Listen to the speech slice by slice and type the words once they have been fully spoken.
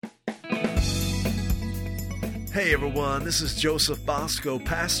Hey everyone, this is Joseph Bosco,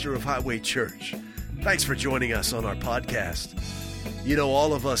 pastor of Highway Church. Thanks for joining us on our podcast. You know,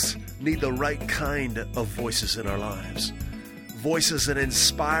 all of us need the right kind of voices in our lives. Voices that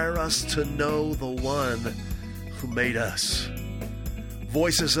inspire us to know the one who made us.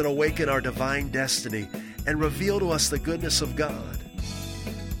 Voices that awaken our divine destiny and reveal to us the goodness of God.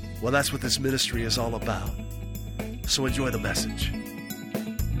 Well, that's what this ministry is all about. So enjoy the message.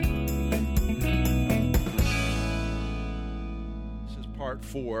 Part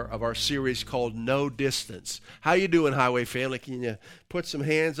 4 of our series called No Distance. How you doing, Highway family? Can you put some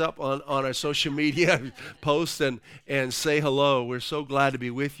hands up on our social media posts and say hello? We're so glad to be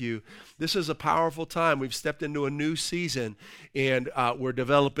with you. This is a powerful time. We've stepped into a new season, and we're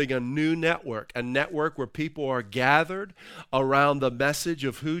developing a new network, a network where people are gathered around the message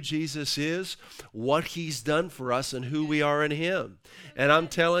of who Jesus is, what he's done for us, and who we are in him. And I'm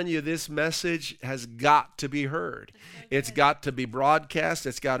telling you, this message has got to be heard. It's got to be broadcast.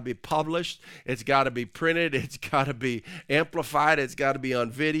 It's got to be published. It's got to be printed. It's got to be amplified. It's got to be on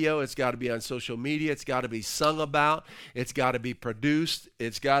video. It's got to be on social media. It's got to be sung about. It's got to be produced.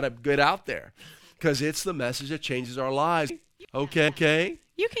 It's got to get out there because it's the message that changes our lives. Okay?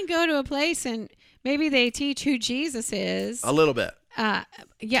 You can go to a place and maybe they teach who Jesus is. A little bit. A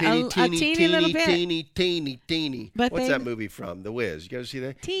teeny little bit. Teeny. But what's that movie from? The Wiz. You guys see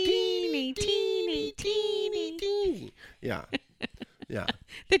that? Teeny. Yeah.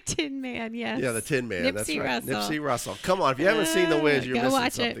 The Tin Man, yes. Yeah, the Tin Man. That's right. Russell. Nipsey Russell. Come on, if you haven't seen The Wiz, you're missing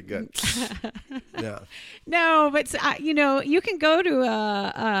watch something it. good. Yeah. No, but you can go to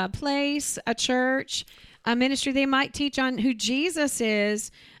a place, a church, a ministry. They might teach on who Jesus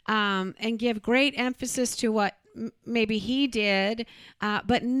is and give great emphasis to what maybe he did,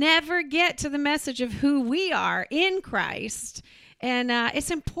 but never get to the message of who we are in Christ. And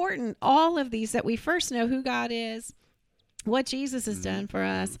it's important, all of these, that we first know who God is, what Jesus has done for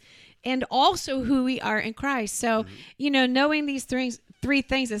us, and also who we are in Christ. So, knowing these three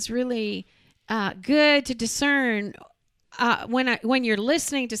things is really good to discern when you're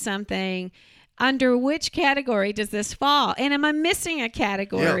listening to something, under which category does this fall? And am I missing a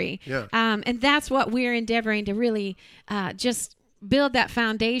category? Yeah. And that's what we're endeavoring to really just build that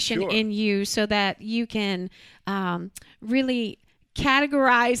foundation in you so that you can really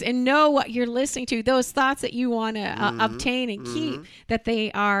categorize and know what you're listening to, those thoughts that you want to obtain and keep, that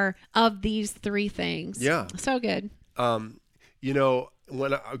they are of these three things. Yeah. So good. When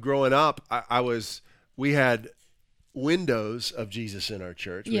growing up, we had windows of Jesus in our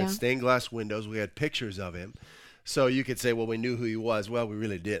church. We had stained glass windows. We had pictures of him. So you could say, well, we knew who he was. Well, we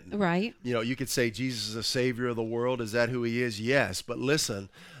really didn't. Right. You could say Jesus is a savior of the world. Is that who he is? Yes. But listen,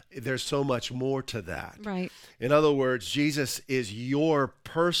 there's so much more to that. Right. In other words, Jesus is your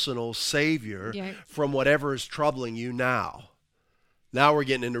personal savior from whatever is troubling you now. Now we're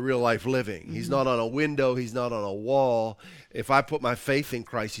getting into real life living. He's not on a window. He's not on a wall. If I put my faith in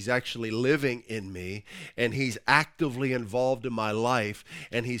Christ, he's actually living in me, and he's actively involved in my life,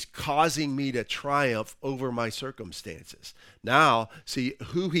 and he's causing me to triumph over my circumstances. Now, see,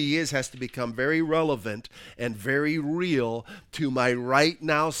 who he is has to become very relevant and very real to my right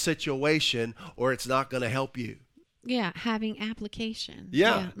now situation, or it's not going to help you. Yeah, having application.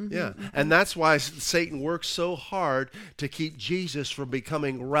 Yeah. And that's why Satan works so hard to keep Jesus from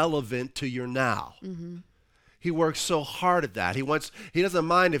becoming relevant to your now. He works so hard at that. He doesn't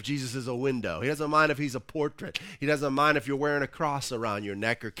mind if Jesus is a window. He doesn't mind if he's a portrait. He doesn't mind if you're wearing a cross around your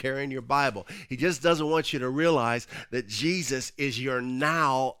neck or carrying your Bible. He just doesn't want you to realize that Jesus is your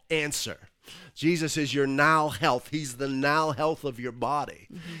now answer. Jesus is your now health. He's the now health of your body.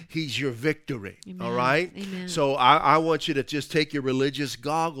 He's your victory. Amen. All right? Amen. So I want you to just take your religious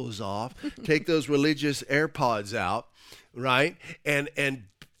goggles off, take those religious AirPods out, right? And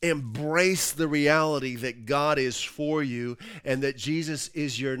embrace the reality that God is for you and that Jesus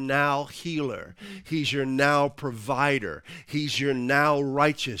is your now healer. He's your now provider. He's your now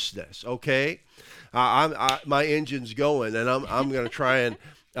righteousness, okay? My engine's going, and I'm going to try and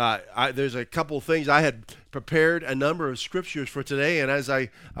there's a couple of things. I had prepared a number of scriptures for today, and as I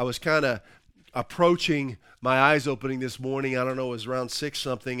was kind of approaching my eyes opening this morning, I don't know, it was around 6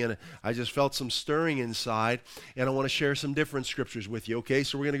 something, and I just felt some stirring inside, and I want to share some different scriptures with you, okay?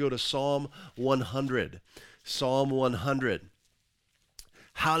 So we're going to go to Psalm 100. Psalm 100.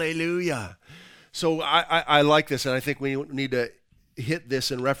 Hallelujah. So I like this, and I think we need to hit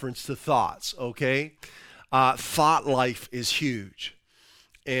this in reference to thoughts, okay? Thought life is huge.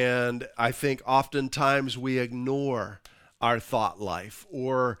 And I think oftentimes we ignore our thought life,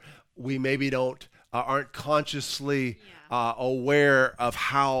 or we maybe don't aren't consciously aware of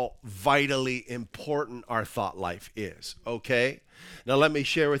how vitally important our thought life is, okay? Now, let me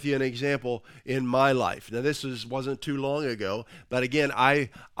share with you an example in my life. Now, wasn't too long ago, but again, I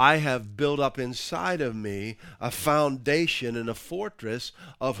have built up inside of me a foundation and a fortress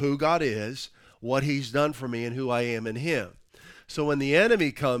of who God is, what he's done for me, and who I am in him. So when the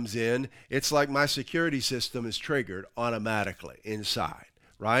enemy comes in, it's like my security system is triggered automatically inside,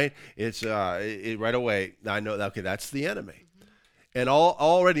 right? It's right away, I know, okay, that's the enemy. And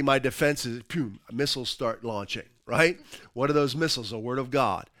already my defenses, missiles start launching, right? What are those missiles? The Word of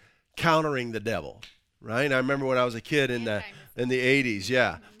God, countering the devil, right? I remember when I was a kid in the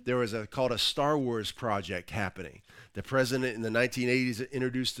 80s, there was called a Star Wars project happening. The president in the 1980s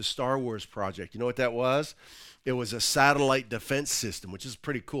introduced the Star Wars project. You know what that was? It was a satellite defense system, which is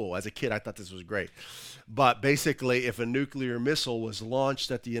pretty cool. As a kid, I thought this was great. But basically, if a nuclear missile was launched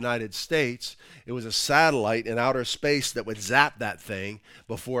at the United States, it was a satellite in outer space that would zap that thing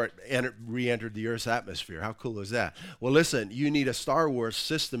before it re-entered the Earth's atmosphere. How cool is that? Well, listen, you need a Star Wars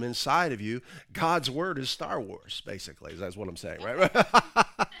system inside of you. God's Word is Star Wars, basically. That's what I'm saying, right?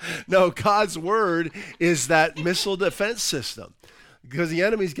 No, God's Word is that missile defense system. Because the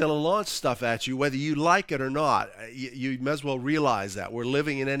enemy's going to launch stuff at you, whether you like it or not. You may as well realize that. We're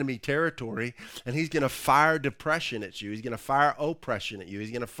living in enemy territory, and he's going to fire depression at you. He's going to fire oppression at you. He's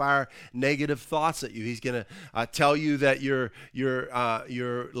going to fire negative thoughts at you. He's going to tell you that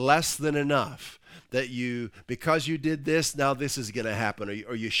you're less than enough. That because you did this, now this is going to happen.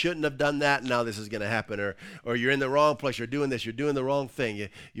 Or you shouldn't have done that, now this is going to happen. Or you're in the wrong place, you're doing this, you're doing the wrong thing.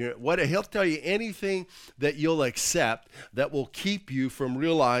 He'll tell you anything that you'll accept that will keep you from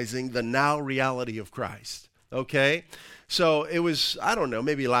realizing the now reality of Christ. Okay? So it was, I don't know,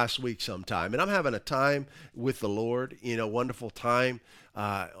 maybe last week sometime. And I'm having a time with the Lord, wonderful time.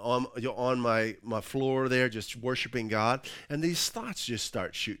 On my floor there, just worshiping God. And these thoughts just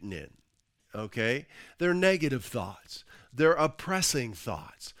start shooting in. Okay? They're negative thoughts. They're oppressing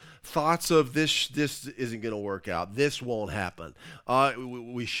thoughts. Thoughts of this isn't going to work out. This won't happen.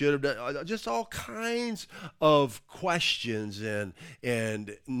 We should have done, just all kinds of questions and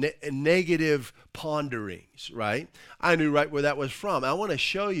negative ponderings, right? I knew right where that was from. I want to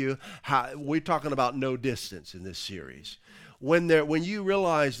show you how we're talking about no distance in this series. When you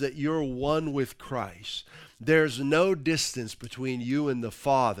realize that you're one with Christ, there's no distance between you and the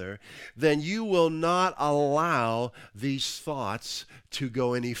Father, then you will not allow these thoughts to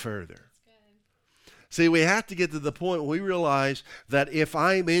go any further. See, we have to get to the point where we realize that if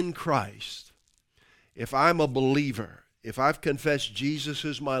I'm in Christ, if I'm a believer, if I've confessed Jesus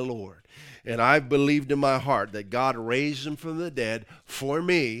as my Lord, and I've believed in my heart that God raised him from the dead for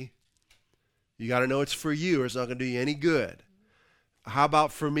me, you got to know it's for you or it's not going to do you any good. How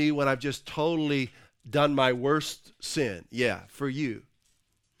about for me when I've just totally done my worst sin? Yeah, for you.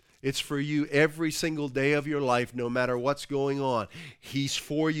 It's for you every single day of your life, no matter what's going on. He's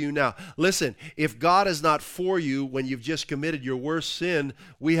for you now. Listen, if God is not for you when you've just committed your worst sin,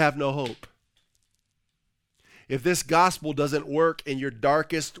 we have no hope. If this gospel doesn't work in your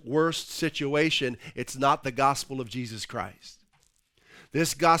darkest, worst situation, it's not the gospel of Jesus Christ.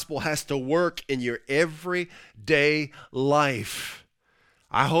 This gospel has to work in your everyday life.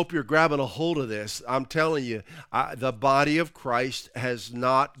 I hope you're grabbing a hold of this. I'm telling you, the body of Christ has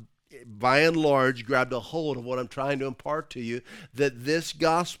not, by and large, grabbed a hold of what I'm trying to impart to you, that this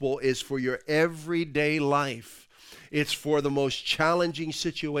gospel is for your everyday life. It's for the most challenging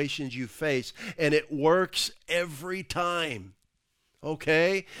situations you face, and it works every time.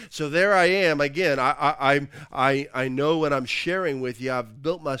 Okay? So there I am. Again, I know what I'm sharing with you. I've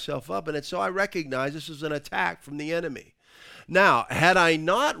built myself up, and so I recognize this is an attack from the enemy. Now, had I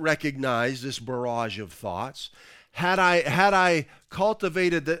not recognized this barrage of thoughts, had I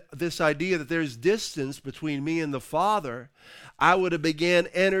cultivated this idea that there's distance between me and the Father, I would have began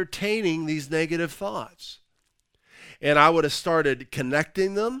entertaining these negative thoughts. And I would have started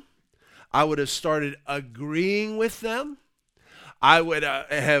connecting them. I would have started agreeing with them. I would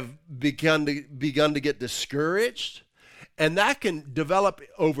have begun to get discouraged. And that can develop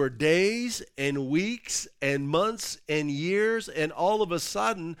over days and weeks and months and years, and all of a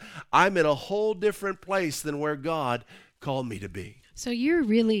sudden, I'm in a whole different place than where God called me to be. So you're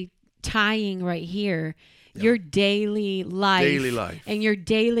really tying right here your daily life and your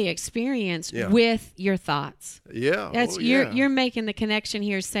daily experience with your thoughts. Yeah. That's you're making the connection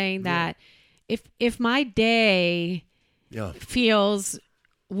here, saying that if my day feels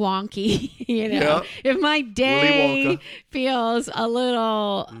wonky, if my day feels a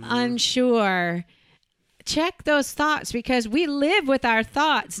little unsure, check those thoughts, because we live with our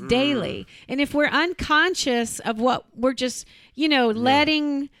thoughts daily. And if we're unconscious of what we're just,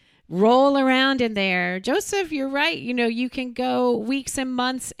 letting roll around in there, Joseph, you're right. You can go weeks and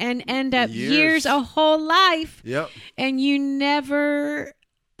months and end up years, a whole life. Yep. And you never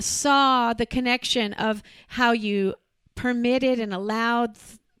saw the connection of how you permitted and allowed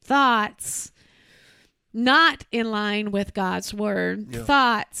thoughts not in line with God's word,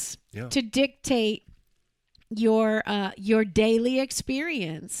 thoughts to dictate your daily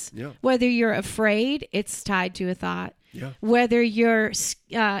experience. Whether you're afraid, it's tied to a thought. Whether you're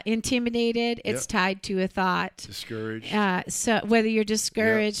intimidated, it's tied to a thought. Discouraged. So whether you're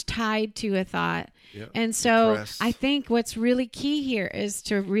discouraged, tied to a thought. And so Depressed. I think what's really key here is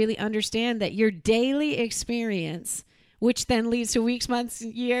to really understand that your daily experience, which then leads to weeks, months,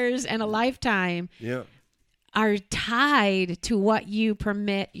 years, and a lifetime, are tied to what you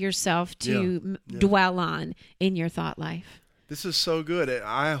permit yourself to dwell on in your thought life. This is so good.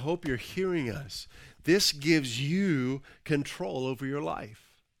 I hope you're hearing us. This gives you control over your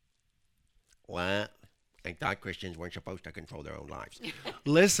life. What? I thought Christians weren't supposed to control their own lives.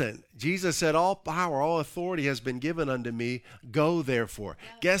 Listen, Jesus said, all power, all authority has been given unto me. Go therefore.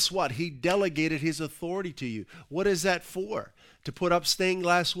 Guess what? He delegated his authority to you. What is that for? To put up stained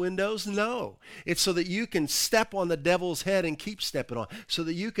glass windows? No. It's so that you can step on the devil's head and keep stepping on. So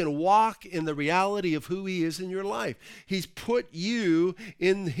that you can walk in the reality of who he is in your life. He's put you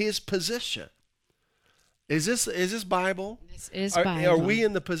in his position. Is this Bible? This is Bible. Are we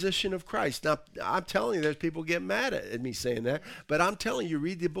in the position of Christ? Now, I'm telling you, there's people get mad at me saying that, but I'm telling you,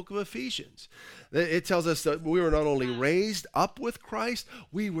 read the book of Ephesians. It tells us that we were not only raised up with Christ,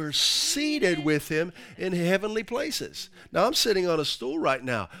 we were seated with him in heavenly places. Now, I'm sitting on a stool right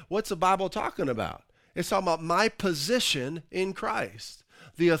now. What's the Bible talking about? It's talking about my position in Christ,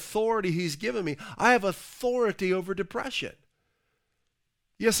 the authority he's given me. I have authority over depression.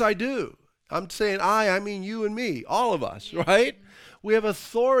 Yes, I do. I'm saying I mean you and me, all of us, right? We have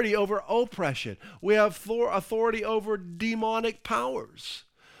authority over oppression. We have authority over demonic powers.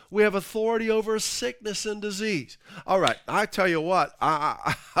 We have authority over sickness and disease. All right, I tell you what,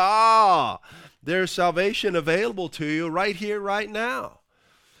 there's salvation available to you right here, right now.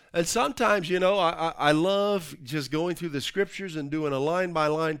 And sometimes, I love just going through the scriptures and doing a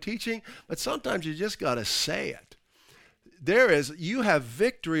line-by-line teaching, but sometimes you just got to say it. You have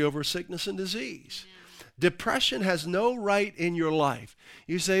victory over sickness and disease. Depression has no right in your life.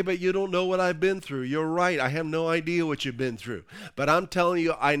 You say, but you don't know what I've been through. You're right. I have no idea what you've been through. But I'm telling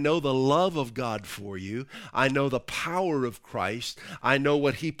you, I know the love of God for you. I know the power of Christ. I know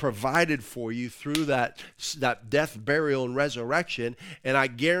what he provided for you through that death, burial, and resurrection. And I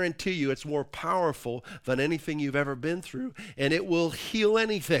guarantee you it's more powerful than anything you've ever been through. And it will heal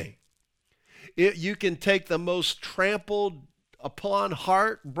anything. You can take the most trampled upon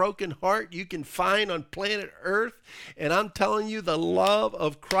broken heart you can find on planet Earth, and I'm telling you, the love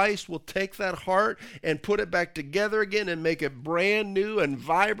of Christ will take that heart and put it back together again and make it brand new and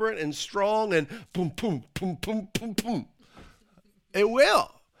vibrant and strong and boom, boom, boom, boom, boom, boom. It will.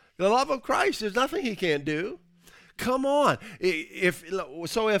 The love of Christ, there's nothing he can't do. Come on.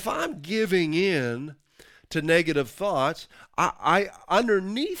 If I'm giving in to negative thoughts, I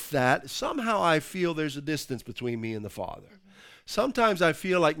underneath that, somehow I feel there's a distance between me and the Father. Sometimes I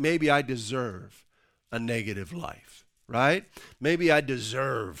feel like maybe I deserve a negative life, right? Maybe I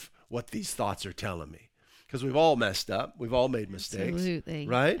deserve what these thoughts are telling me. Because we've all messed up. We've all made mistakes. Absolutely.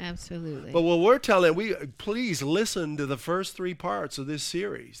 Right? Absolutely. But what we're telling, please listen to the first 3 parts of this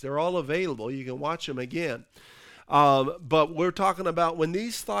series. They're all available. You can watch them again. But we're talking about when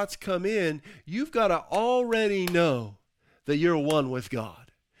these thoughts come in, you've got to already know that you're one with God.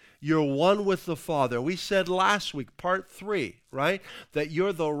 You're one with the Father. We said last week, part 3, right? That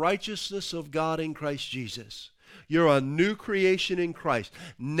you're the righteousness of God in Christ Jesus. You're a new creation in Christ.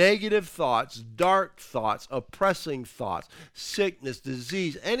 Negative thoughts, dark thoughts, oppressing thoughts, sickness,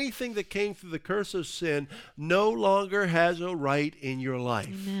 disease, anything that came through the curse of sin no longer has a right in your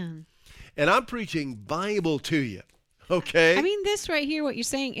life. Amen. And I'm preaching Bible to you, okay? I mean, this right here, what you're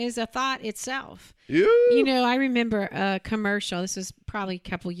saying is a thought itself. Yeah. I remember a commercial. This was probably a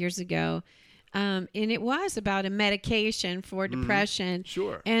couple years ago. And it was about a medication for depression.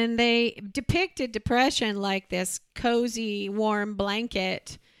 Sure. And they depicted depression like this cozy, warm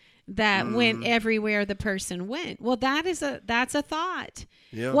blanket that went everywhere the person went. Well, that's a thought.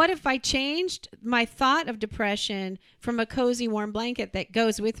 Yeah. What if I changed my thought of depression from a cozy warm blanket that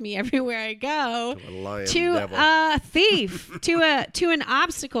goes with me everywhere I go To a lion to devil. a thief, to an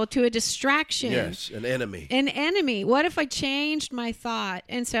obstacle, to a distraction? Yes, an enemy. An enemy. What if I changed my thought?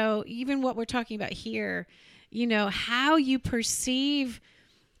 And so even what we're talking about here, how you perceive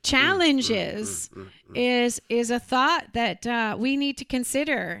challenges is a thought that we need to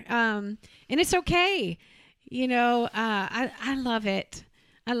consider. And it's okay. I love it.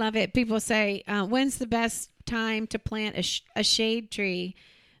 I love it. People say, when's the best time to plant a shade tree?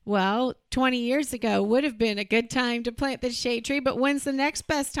 Well, 20 years ago would have been a good time to plant the shade tree, but when's the next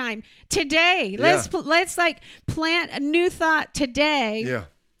best time? Today. Let's plant a new thought today. Yeah.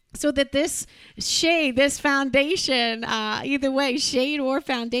 So that this shade, this foundation, either way, shade or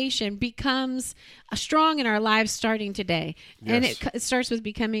foundation, becomes strong in our lives starting today. Yes. And it starts with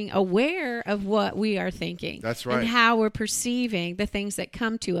becoming aware of what we are thinking. That's right. And how we're perceiving the things that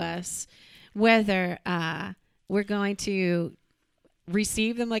come to us, whether we're going to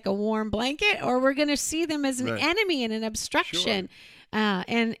receive them like a warm blanket or we're going to see them as an enemy and an obstruction. Sure.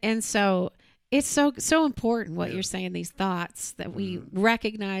 And so it's so important what you're saying, these thoughts, that we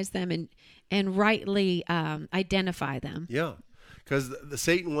recognize them and rightly identify them. Yeah, because the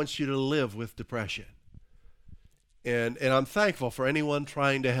Satan wants you to live with depression. And I'm thankful for anyone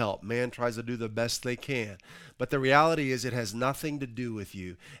trying to help. Man tries to do the best they can. But the reality is it has nothing to do with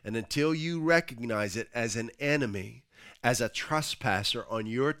you. And until you recognize it as an enemy, as a trespasser on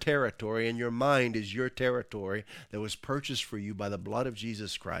your territory, and your mind is your territory that was purchased for you by the blood of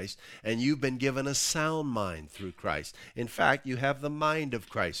Jesus Christ, and you've been given a sound mind through Christ. In fact, you have the mind of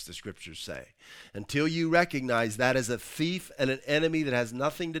Christ, the scriptures say. Until you recognize that as a thief and an enemy that has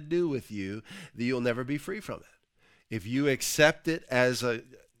nothing to do with you, you'll never be free from it. If you accept it as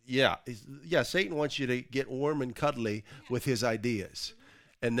Satan wants you to get warm and cuddly with his ideas.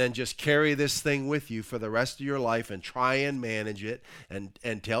 And then just carry this thing with you for the rest of your life and try and manage it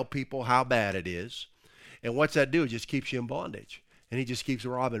and tell people how bad it is. And what's that do? It just keeps you in bondage. And he just keeps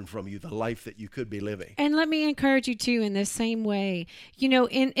robbing from you the life that you could be living. And let me encourage you, too, in the same way.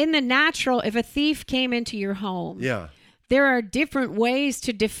 In the natural, if a thief came into your home, there are different ways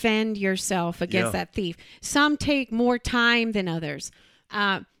to defend yourself against that thief. Some take more time than others.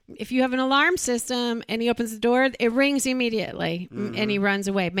 If you have an alarm system and he opens the door, it rings immediately and he runs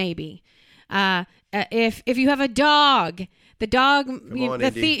away, maybe. If you have a dog, the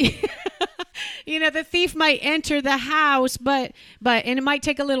thief, the thief might enter the house, and it might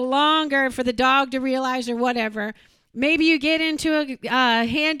take a little longer for the dog to realize or whatever. Maybe you get into a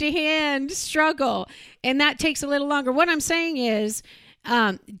hand-to-hand struggle and that takes a little longer. What I'm saying is,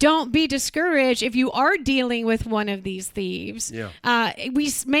 don't be discouraged if you are dealing with one of these thieves.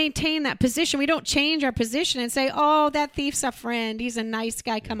 We maintain that position. We don't change our position and say, "Oh, that thief's a friend. He's a nice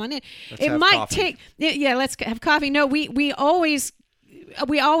guy. Come on in." Let's have coffee. No, we always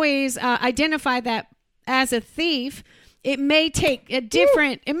identify that as a thief. It may take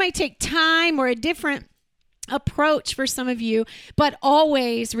it may take time or a different approach for some of you, but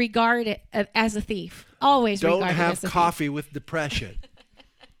always regard it as a thief. Always don't regard it as a thief. Don't have coffee with depression.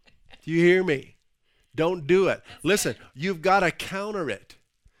 Do you hear me? Don't do it. Listen, you've got to counter it.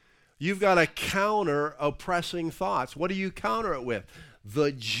 You've got to counter oppressing thoughts. What do you counter it with?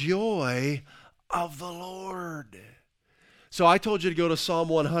 The joy of the Lord. So I told you to go to Psalm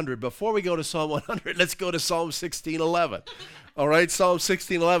 100. Before we go to Psalm 100, let's go to Psalm 16:11. All right, Psalm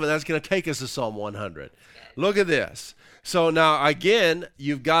 16:11. That's going to take us to Psalm 100. Look at this. So now again,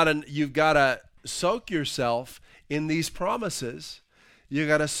 you've got to soak yourself in these promises. You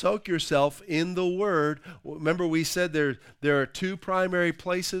got to soak yourself in the Word. Remember, we said there are two primary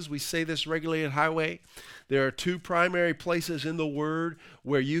places. We say this regularly at Highway. There are two primary places in the Word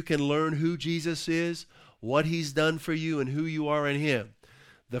where you can learn who Jesus is, what He's done for you, and who you are in Him.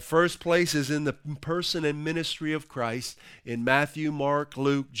 The first place is in the person and ministry of Christ in Matthew, Mark,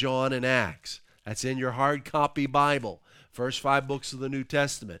 Luke, John, and Acts. That's in your hard copy Bible. First 5 books of the New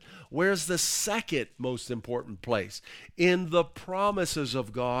Testament. Where's the second most important place? In the promises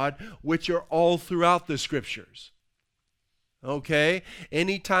of God, which are all throughout the Scriptures. Okay?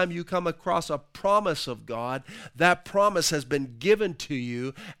 Anytime you come across a promise of God, that promise has been given to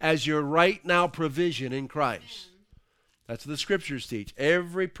you as your right now provision in Christ. That's what the Scriptures teach.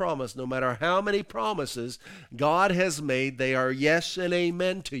 Every promise, no matter how many promises God has made, they are yes and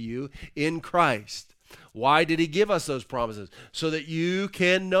amen to you in Christ. Why did He give us those promises? So that you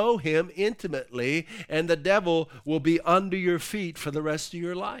can know Him intimately and the devil will be under your feet for the rest of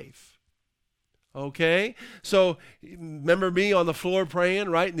your life. Okay? So remember me on the floor praying,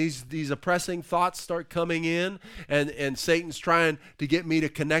 right? And these oppressing thoughts start coming in, and Satan's trying to get me to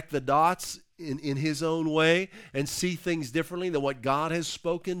connect the dots in his own way and see things differently than what God has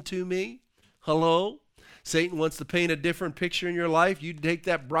spoken to me. Hello? Satan wants to paint a different picture in your life. You take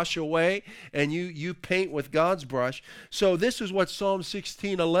that brush away and you paint with God's brush. So this is what Psalm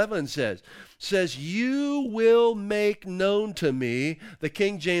 16:11 says. Says, you will make known to me. The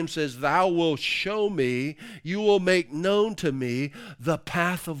King James says, thou will show me, you will make known to me the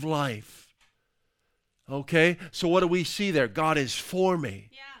path of life. Okay? So what do we see there? God is for me.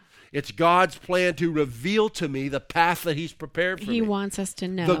 Yeah. It's God's plan to reveal to me the path that he's prepared for me. He wants us to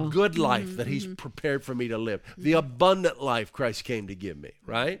know. The good life that he's prepared for me to live. The abundant life Christ came to give me,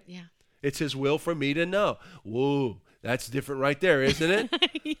 right? Yeah. It's his will for me to know. Whoa, that's different right there, isn't it?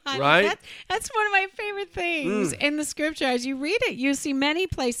 Yeah, right? That's one of my favorite things in the scripture. As you read it, you see many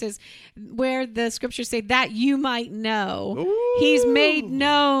places where the scriptures say that you might know. Ooh. He's made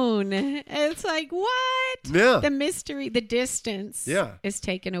known. It's like, what? Yeah. The mystery, the distance is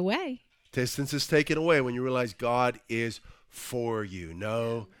taken away. Distance is taken away when you realize God is for you.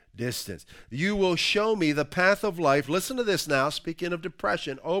 No distance. You will show me the path of life. Listen to this now. Speaking of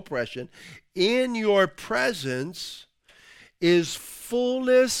depression, oppression. In your presence is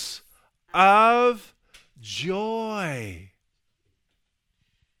fullness of joy.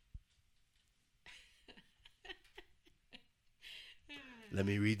 Let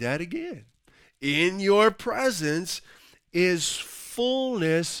me read that again. In your presence is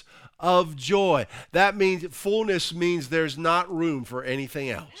fullness of joy. That means fullness means there's not room for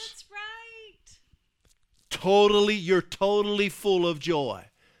anything else. That's right. You're totally full of joy.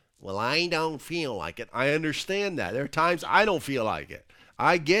 Well, I don't feel like it. I understand that. There are times I don't feel like it.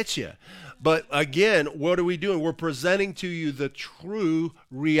 I get you. But again, what are we doing? We're presenting to you the true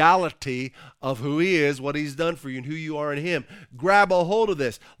reality of who he is, what he's done for you, and who you are in him. Grab a hold of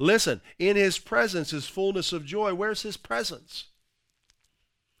this. Listen, in his presence is fullness of joy. Where's his presence?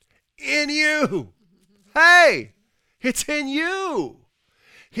 In you. Hey, it's in you.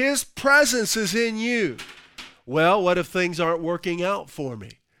 His presence is in you. Well, what if things aren't working out for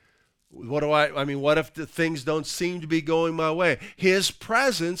me? What if the things don't seem to be going my way? His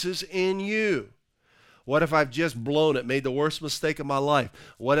presence is in you. What if I've just blown it, made the worst mistake of my life?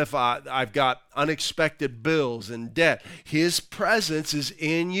 What if I've got unexpected bills and debt? His presence is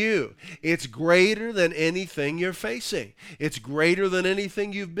in you. It's greater than anything you're facing. It's greater than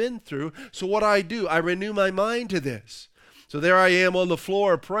anything you've been through. So what do? I renew my mind to this. So there I am on the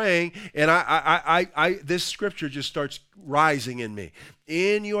floor praying, and this scripture just starts rising in me.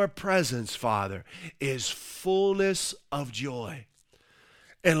 In your presence, Father, is fullness of joy.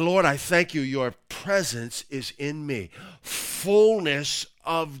 And Lord, I thank you, your presence is in me. Fullness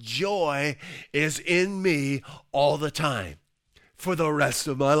of joy is in me all the time for the rest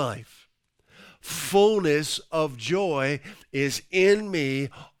of my life. Fullness of joy is in me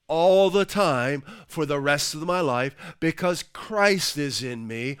all the time for the rest of my life because Christ is in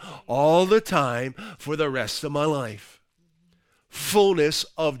me all the time for the rest of my life. Fullness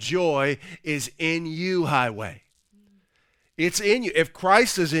of joy is in you, Highway. It's in you. If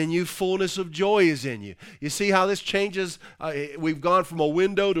Christ is in you, fullness of joy is in you. You see how this changes? We've gone from a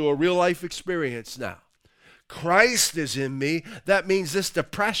window to a real life experience now. Christ is in me. That means this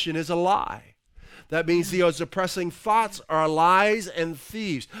depression is a lie. That means those depressing thoughts are lies and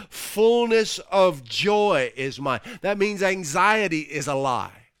thieves. Fullness of joy is mine. That means anxiety is a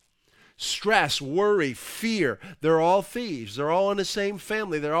lie. Stress, worry, fear, they're all thieves. They're all in the same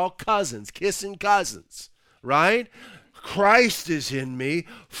family. They're all cousins, kissing cousins, right? Christ is in me.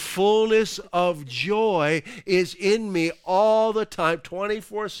 Fullness of joy is in me all the time,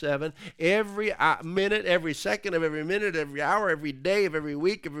 24/7, every minute, every second of every minute, every hour, every day of every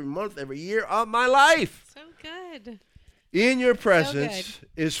week, every month, every year of my life. So good. In your presence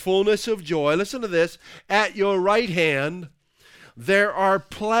is fullness of joy. Listen to this. At your right hand, there are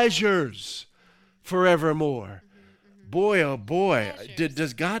pleasures forevermore. Boy, oh boy.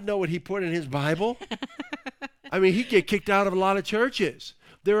 Does God know what he put in his Bible? I mean, he'd get kicked out of a lot of churches.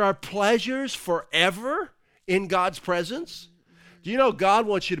 There are pleasures forever in God's presence. Do you know God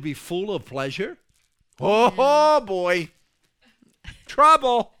wants you to be full of pleasure? Oh, boy.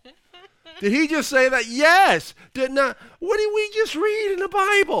 Trouble. Did he just say that? Yes. Did not. What did we just read in the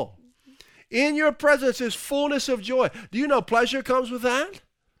Bible? In your presence is fullness of joy. Do you know pleasure comes with that?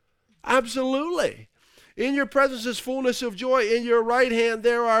 Absolutely. In your presence is fullness of joy. In your right hand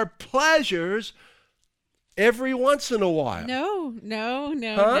there are pleasures every once in a while. No.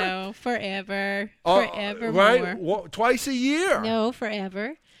 Forever. Forevermore. Right? Twice a year. No,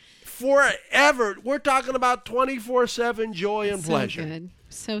 forever. forever. We're talking about 24/7 joy and pleasure.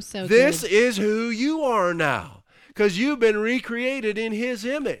 So good. So This good. is who you are now, because you've been recreated in his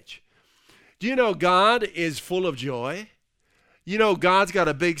image. Do you know God is full of joy? You know God's got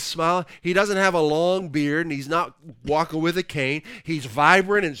a big smile. He doesn't have a long beard, and he's not walking with a cane. He's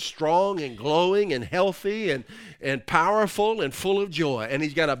vibrant and strong and glowing and healthy and powerful and full of joy. And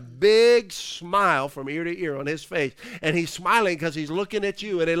he's got a big smile from ear to ear on his face. And he's smiling because he's looking at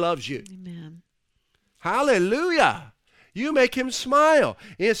you and he loves you. Amen. Hallelujah. You make him smile.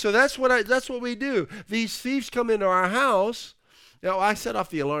 And so that's what we do. These thieves come into our house. Now, I set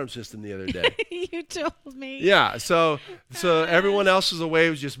off the alarm system the other day. You told me. Yeah, so everyone else was away. It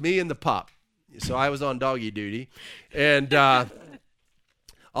was just me and the pup. So I was on doggy duty. And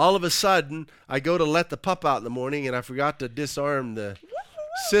all of a sudden, I go to let the pup out in the morning, and I forgot to disarm the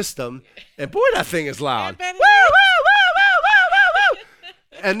system. And boy, that thing is loud. Woo, woo, woo, woo, woo, woo,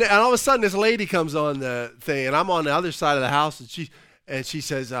 woo. And all of a sudden, this lady comes on the thing, and I'm on the other side of the house, and she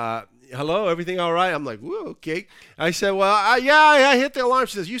says, hello, everything all right? I'm like, whoa, okay. I said, well, I hit the alarm.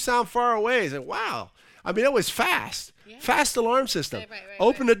 She says, you sound far away. I said, wow. I mean, it was fast. Yeah. Fast alarm system. Right,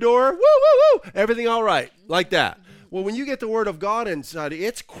 Open the door, woo, woo, woo. Everything all right, like that. Mm-hmm. Well, when you get the word of God inside,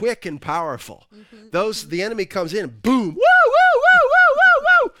 it's quick and powerful. Mm-hmm. The enemy comes in, boom, woo, woo, woo, woo, woo,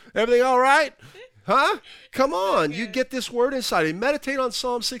 woo. Everything all right? Huh? Come on. You get this word inside. And meditate on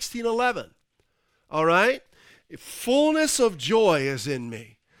Psalm 16:11. All right? Fullness of joy is in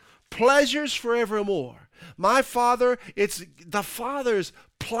me. Pleasures forevermore. My Father, it's the Father's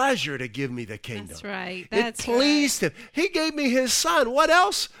pleasure to give me the kingdom. That's right. It pleased him. He gave me his son. What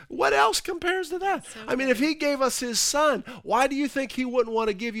else compares to that? So I mean, if he gave us his son, why do you think he wouldn't want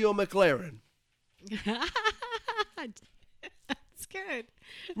to give you a McLaren? That's good.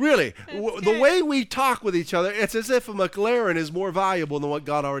 Really, That's the good. way we talk with each other, it's as if a McLaren is more valuable than what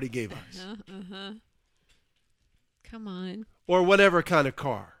God already gave us. Come on. Or whatever kind of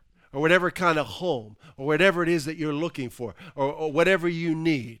car, or whatever kind of home, or whatever it is that you're looking for, or whatever you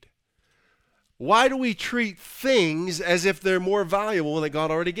need. Why do we treat things as if they're more valuable than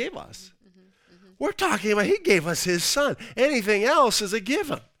God already gave us? We're talking about he gave us his son. Anything else is a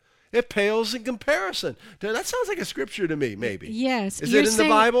given. It pales in comparison. That sounds like a scripture to me, maybe. Yes. Is it in the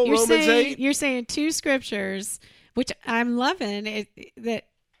Bible, Romans 8? You're saying two scriptures, which I'm loving, that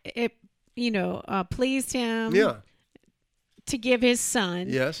it pleased him to give his son.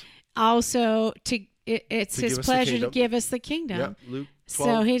 Yes. Also, it's To his give us the pleasure to kingdom. give us the kingdom. Yeah, Luke 12,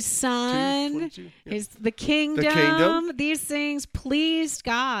 So his son 22, yeah. is the kingdom. These things pleased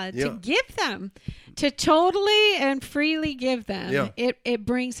God to give them, to totally and freely give them. Yeah. It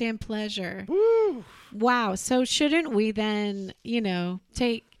brings him pleasure. Woo. Wow. So shouldn't we then,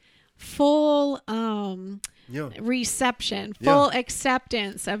 take full reception, full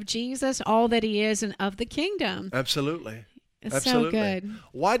acceptance of Jesus, all that he is, and of the kingdom? Absolutely. It's Absolutely. so good.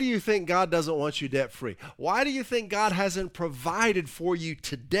 Why do you think God doesn't want you debt free? Why do you think God hasn't provided for you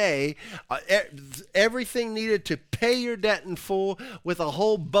today everything needed to pay your debt in full with a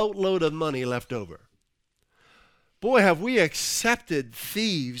whole boatload of money left over? Boy, have we accepted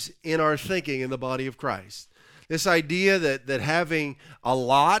thieves in our thinking in the body of Christ. This idea that having a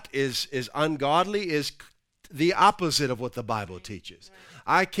lot is ungodly is the opposite of what the Bible teaches.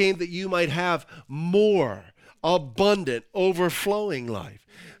 I came that you might have more abundant, overflowing life.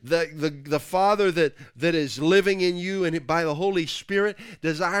 The Father that is living in you and by the Holy Spirit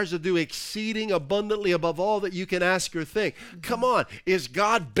desires to do exceeding abundantly above all that you can ask or think. Come on, is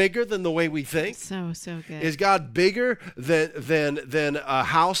God bigger than the way we think? So good. Is God bigger than a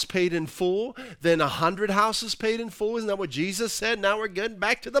house paid in full, than 100 houses paid in full? Isn't that what Jesus said? Now we're getting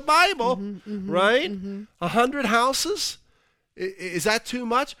back to the Bible, right? 100 houses? Is that too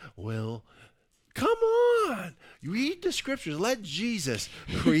much? Well, come on. Read the scriptures. Let Jesus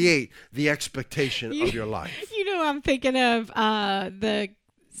create the expectation of your life. I'm thinking of the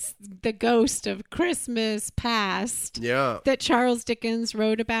Ghost of Christmas Past that Charles Dickens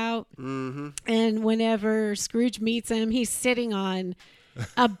wrote about. And whenever Scrooge meets him, he's sitting on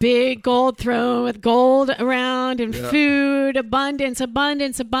a big gold throne with gold around and food, abundance. And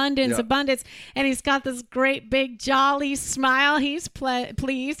he's got this great big jolly smile. He's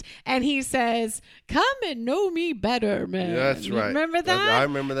pleased. And he says, come and know me better, man. That's right. Remember that? I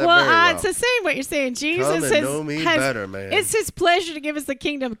remember that very well. It's the same what you're saying. Jesus come and know me better, man. It's his pleasure to give us the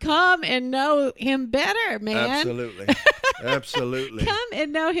kingdom. Come and know him better, man. Absolutely. Absolutely. Come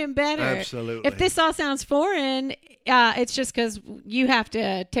and know him better. Absolutely. If this all sounds foreign, it's just because you have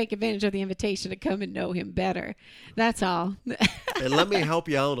to take advantage of the invitation to come and know him better. That's all. And let me help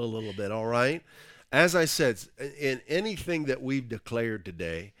you out a little bit, all right? As I said, in anything that we've declared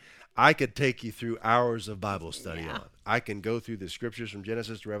today, I could take you through hours of Bible study Yeah. on. I can go through the scriptures from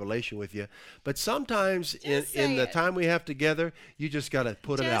Genesis to Revelation with you. But sometimes in say the it. time we have together, you just got to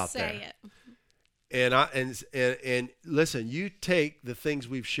put it Just out say there. it. And listen, you take the things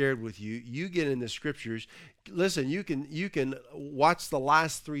we've shared with you, you get in the scriptures. Listen, you can watch the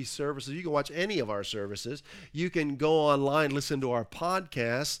last 3 services. You can watch any of our services. You can go online, listen to our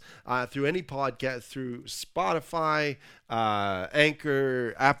podcasts through any podcast, through Spotify,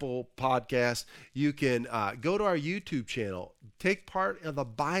 Anchor, Apple Podcasts. You can go to our YouTube channel, take part in the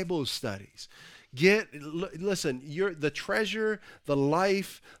Bible studies. Listen, the treasure, the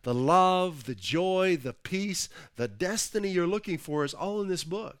life, the love, the joy, the peace, the destiny you're looking for is all in this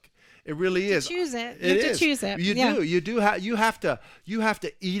book. It really is. Choose it. It You have is. to choose it. You Yeah. do. You have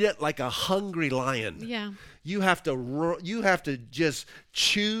to eat it like a hungry lion. Yeah. You have to just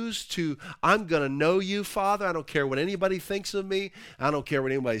choose to, I'm going to know you, Father. I don't care what anybody thinks of me. I don't care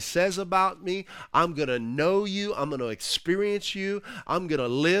what anybody says about me. I'm going to know you. I'm going to experience you. I'm going to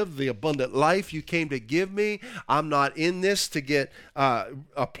live the abundant life you came to give me. I'm not in this to get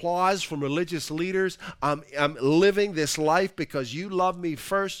applause from religious leaders. I'm living this life because you loved me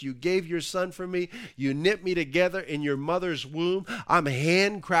first. You gave your son for me. You knit me together in your mother's womb. I'm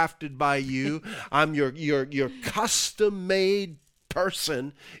handcrafted by you. I'm your custom-made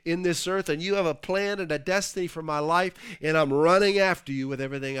person in this earth, and you have a plan and a destiny for my life, and I'm running after you with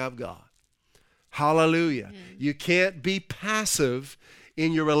everything I've got. Hallelujah. You can't be passive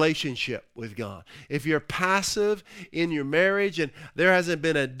in your relationship with God. If you're passive in your marriage, and there hasn't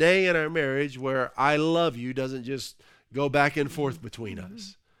been a day in our marriage where I love you doesn't just go back and forth between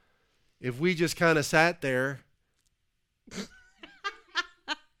us. If we just kind of sat there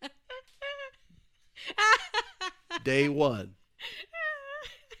day 1,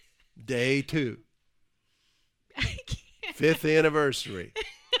 day 2, 5th anniversary,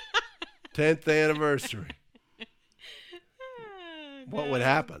 10th anniversary, what would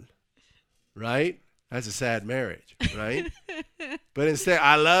happen? Right? That's a sad marriage, right? But instead,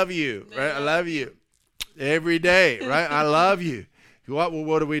 I love you, right? I love you every day, right? I love you.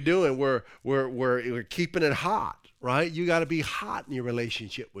 What are we doing? We're keeping it hot, right? You got to be hot in your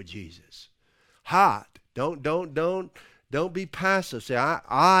relationship with Jesus. Hot. Don't be passive. Say,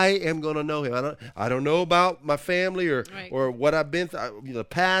 I am going to know him. I don't know about my family or what I've been through. The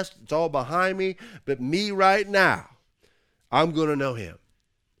past, it's all behind me. But me right now, I'm going to know him.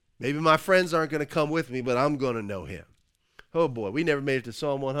 Maybe my friends aren't going to come with me, but I'm going to know him. Oh, boy, we never made it to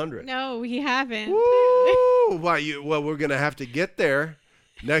Psalm 100. No, we haven't. Woo! Well, we're going to have to get there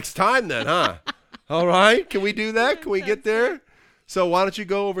next time then, huh? All right? Can we do that? Can we get there? So why don't you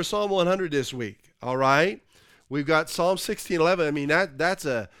go over Psalm 100 this week? All right? We've got Psalm 16:11. I mean, that's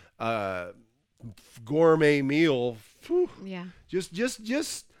a gourmet meal. Whew. Yeah.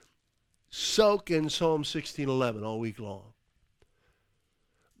 Just soak in Psalm 16:11 all week long.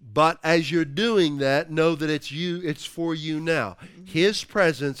 But as you're doing that, know that it's for you now. His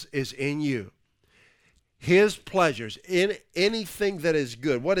presence is in you. His pleasures, in anything that is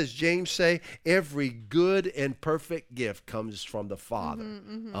good. What does James say? Every good and perfect gift comes from the Father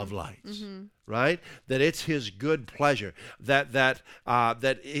of lights. Right? That it's his good pleasure. That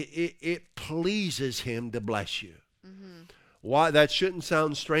it pleases him to bless you. Why that shouldn't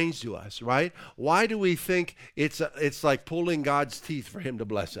sound strange to us, right? Why do we think it's like pulling God's teeth for him to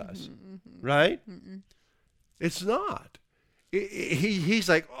bless us, right? It's not. He's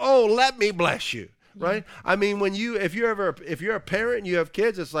like, oh, let me bless you, right? I mean, if you're a parent and you have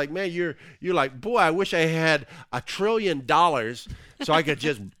kids, it's like, man, you're like, boy, I wish I had $1 trillion so I could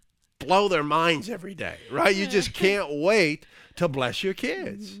just blow their minds every day, right? You just can't wait to bless your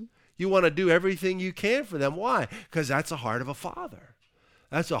kids. You want to do everything you can for them. Why? Because that's the heart of a father.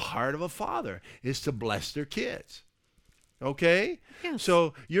 That's the heart of a father, is to bless their kids. Okay? Yes.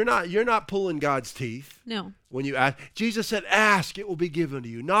 So you're not pulling God's teeth. No. When you ask, Jesus said, ask, it will be given to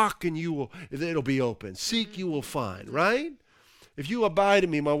you. Knock, and it'll be open. Seek, you will find, right? If you abide in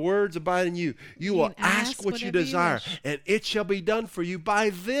me, my words abide in you, you will ask what you desire, and it shall be done for you.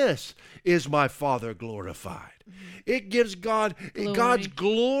 By this is my Father glorified. It gives God's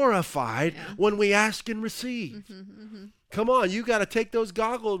glorified when we ask and receive. Come on, you got to take those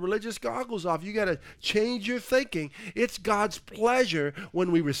religious goggles off. You got to change your thinking. It's God's pleasure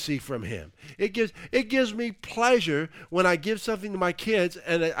when we receive from him. It gives me pleasure when I give something to my kids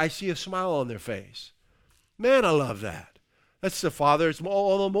and I see a smile on their face. Man, I love that. That's the Father. It's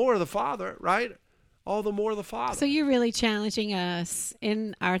all the more the Father, right? all the more the Father. So you're really challenging us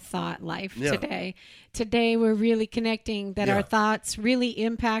in our thought life Yeah. today. Today we're really connecting that Yeah. our thoughts really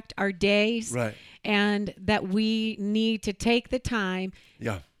impact our days, Right. and that we need to take the time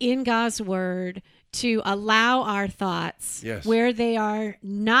Yeah. in God's Word to allow our thoughts, Yes. where they are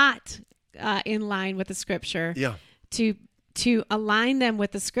not in line with the Scripture, Yeah. to align them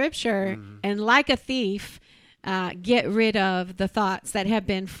with the Scripture, Mm-hmm. and like a thief, get rid of the thoughts that have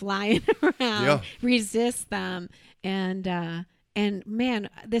been flying around. Yeah. Resist them, and man,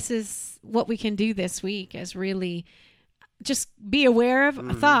 this is what we can do this week: is really just be aware of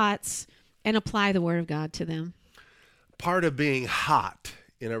Mm-hmm. thoughts and apply the Word of God to them. Part of being hot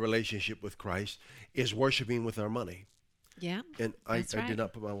in a relationship with Christ is worshiping with our money. Yeah, And I That's right. did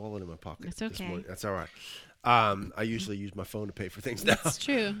not put my wallet in my pocket That's this okay. morning. That's all right. I usually use my phone to pay for things now, it's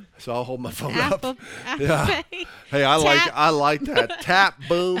true. so I'll hold my phone Apple, up. Apple Yeah. Pay. Hey, I Tap. like that. Tap,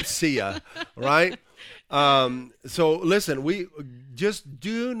 boom, see ya. Right? So listen, we just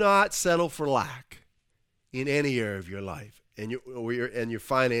do not settle for lack in any area of your life, and your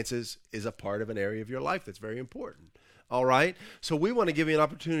finances is a part of an area of your life that's very important. All right. So we want to give you an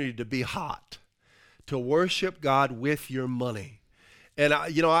opportunity to be hot, to worship God with your money. And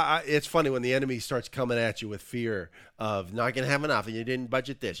it's funny when the enemy starts coming at you with fear of not going to have enough, and you didn't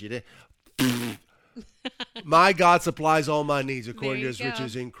budget this, you didn't. My God supplies all my needs according to There his you go.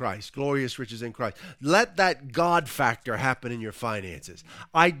 riches in Christ, glorious riches in Christ. Let that God factor happen in your finances.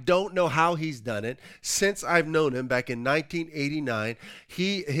 I don't know how he's done it. Since I've known him back in 1989,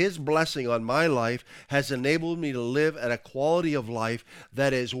 his blessing on my life has enabled me to live at a quality of life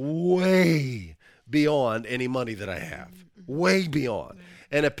that is way beyond any money that I have. Way beyond.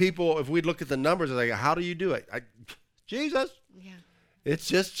 And if we look at the numbers, they're like, how do you do it? Jesus. Yeah. It's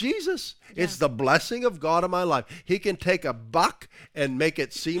just Jesus. It's the blessing of God in my life. He can take a buck and make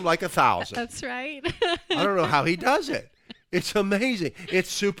it seem like 1,000. That's right. I don't know how he does it. It's amazing.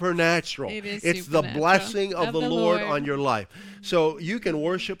 It's supernatural. It is it's the supernatural. blessing of Of the the Lord Lord. on your life. So you can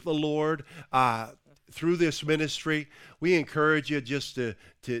worship the Lord through this ministry. We encourage you just to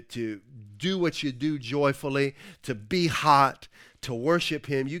do what you do joyfully, to be hot, to worship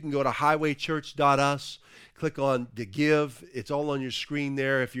him. You can go to highwaychurch.us. Click on the give. It's all on your screen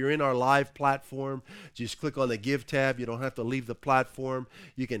there. If you're in our live platform, just click on the give tab. You don't have to leave the platform.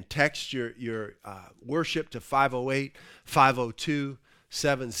 You can text your worship to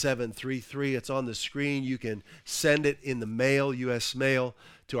 508-502-7733. It's on the screen. You can send it in the mail, U.S. mail,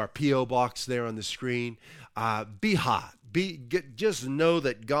 to our P.O. box there on the screen. Be hot. Just know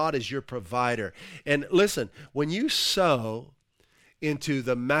that God is your provider. And listen, when you sow into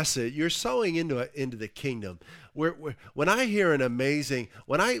the message, you're sowing into the kingdom. When I hear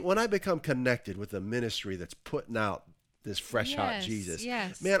when I become connected with a ministry that's putting out this fresh hot Yes, Jesus,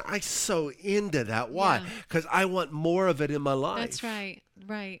 yes. man, I sow into that. Why? Yeah. Because I want more of it in my life. That's right.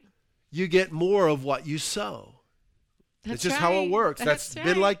 Right. You get more of what you sow. That's It's just how it right. works. That's Been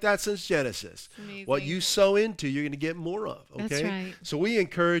right. like that since Genesis. Amazing. What you sow into, you're going to get more of. Okay. That's right. So we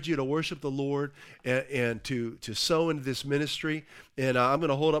encourage you to worship the Lord and to sow into this ministry. And I'm going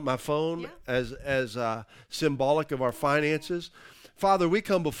to hold up my phone as symbolic of our finances. Father, we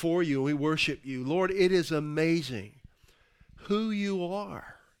come before you and we worship you. Lord, it is amazing who you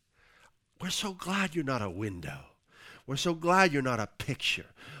are. We're so glad you're not a window. We're so glad you're not a picture.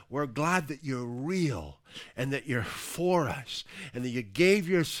 We're glad that you're real and that you're for us and that you gave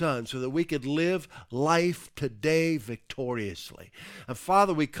your son so that we could live life today victoriously. And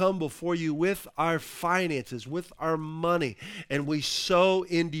Father, we come before you with our finances, with our money, and we sow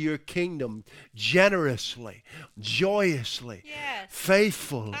into your kingdom generously, joyously,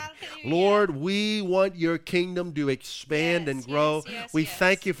 faithfully. Hallelujah. Lord, we want your kingdom to expand and grow. We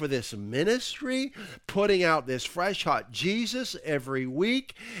thank you for this ministry, putting out this fresh, hot Jesus every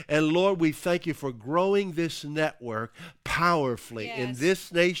week. And Lord, we thank you for growing this network powerfully in Yes.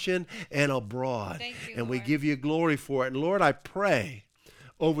 this nation and abroad. Thank you, and we Lord. give you glory for it. And Lord, I pray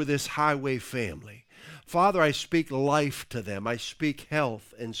over this highway family. Father, I speak life to them. I speak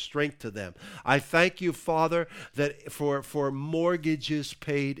health and strength to them. I thank you, Father, that for mortgages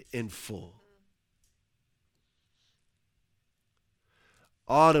paid in full.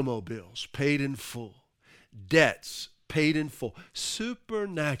 Automobiles paid in full. Debts paid in full.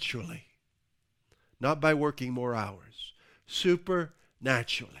 Supernaturally. Not by working more hours.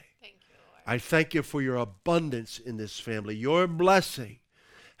 Supernaturally. Thank you, Lord. I thank you for your abundance in this family. Your blessing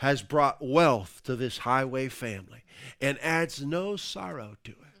has brought wealth to this highway family and adds no sorrow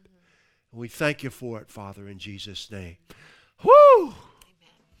to it. Mm-hmm. We thank you for it, Father, in Jesus' name. Woo! Amen.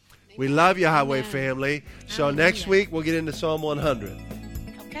 We love you, highway Amen. family. So Hallelujah. next week we'll get into Psalm 100.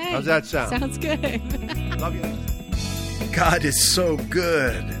 Okay. How's that sound? Sounds good. Love you. God is so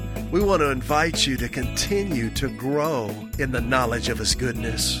good. We want to invite you to continue to grow in the knowledge of His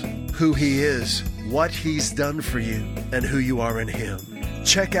goodness, who He is, what He's done for you, and who you are in Him.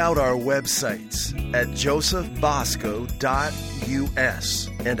 Check out our websites at josephbosco.us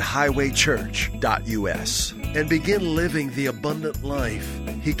and highwaychurch.us and begin living the abundant life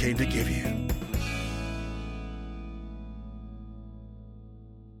He came to give you.